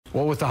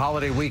Well, with the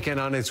holiday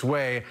weekend on its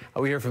way,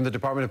 we hear from the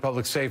Department of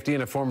Public Safety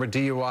and a former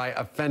DUI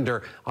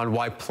offender on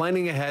why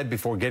planning ahead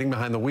before getting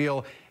behind the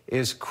wheel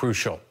is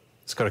crucial.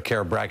 Let's go to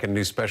Kara Bracken,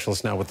 news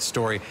specialist, now with the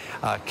story.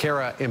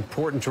 Kara,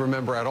 important to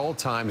remember at all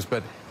times,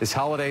 but this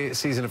holiday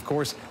season, of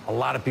course, a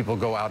lot of people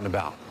go out and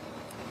about.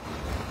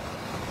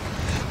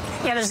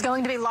 Yeah, there's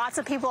going to be lots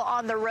of people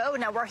on the road.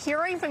 Now, we're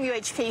hearing from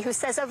UHP, who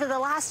says over the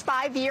last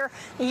 5 years,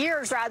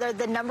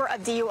 the number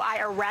of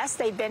DUI arrests,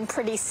 they've been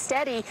pretty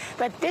steady.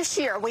 But this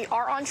year, we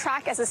are on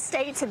track as a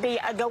state to be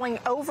going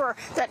over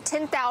the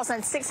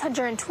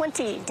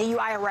 10,620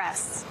 DUI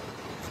arrests.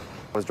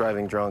 I was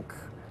driving drunk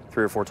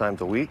 3 or 4 times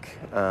a week,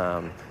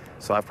 so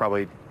I've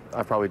probably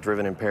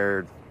driven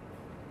impaired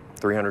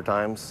 300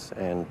 times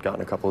and gotten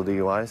a couple of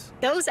DUIs.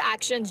 Those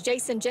actions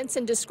Jason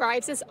Jensen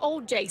describes as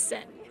old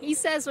Jason. He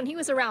says when he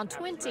was around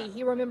 20,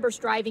 he remembers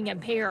driving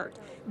impaired.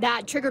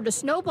 That triggered a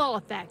snowball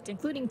effect,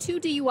 including 2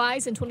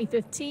 DUIs in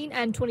 2015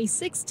 and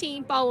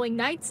 2016 following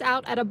nights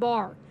out at a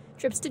bar.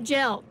 Trips to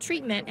jail,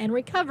 treatment, and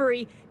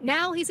recovery.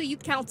 Now he's a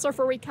youth counselor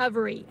for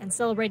recovery and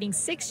celebrating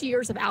 6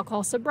 years of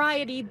alcohol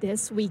sobriety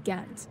this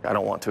weekend. I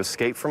don't want to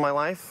escape from my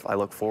life. I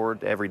look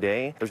forward to every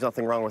day. There's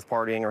nothing wrong with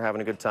partying or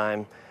having a good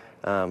time.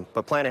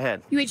 But plan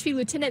ahead. UHP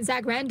Lieutenant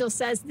Zach Randall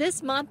says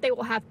this month they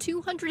will have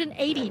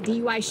 280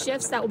 DUI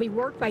shifts that will be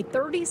worked by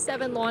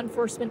 37 law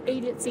enforcement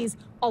agencies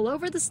all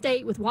over the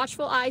state with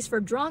watchful eyes for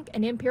drunk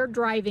and impaired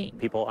driving.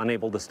 People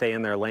unable to stay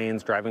in their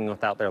lanes, driving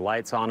without their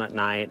lights on at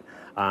night,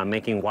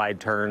 making wide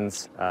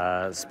turns,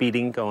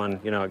 speeding, going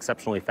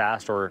exceptionally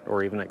fast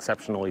or even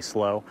exceptionally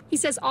slow. He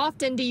says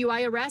often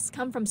DUI arrests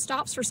come from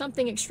stops for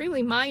something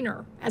extremely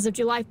minor. As of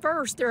July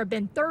 1st, there have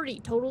been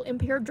 30 total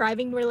impaired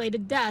driving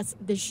related deaths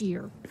this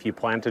year. If you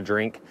plan to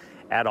drink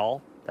at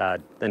all,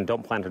 then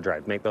don't plan to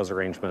drive. Make those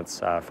arrangements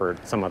for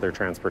some other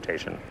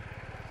transportation.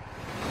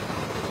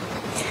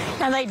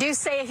 And they do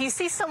say if you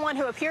see someone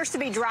who appears to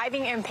be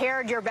driving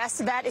impaired, your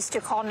best bet is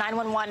to call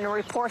 911 and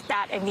report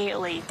that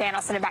immediately. Dan,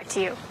 I'll send it back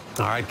to you.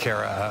 All right,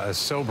 Kara,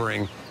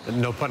 sobering,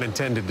 no pun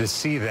intended, to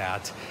see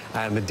that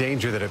and the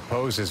danger that it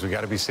poses. We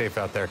got to be safe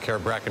out there. Kara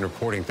Bracken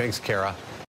reporting. Thanks, Kara.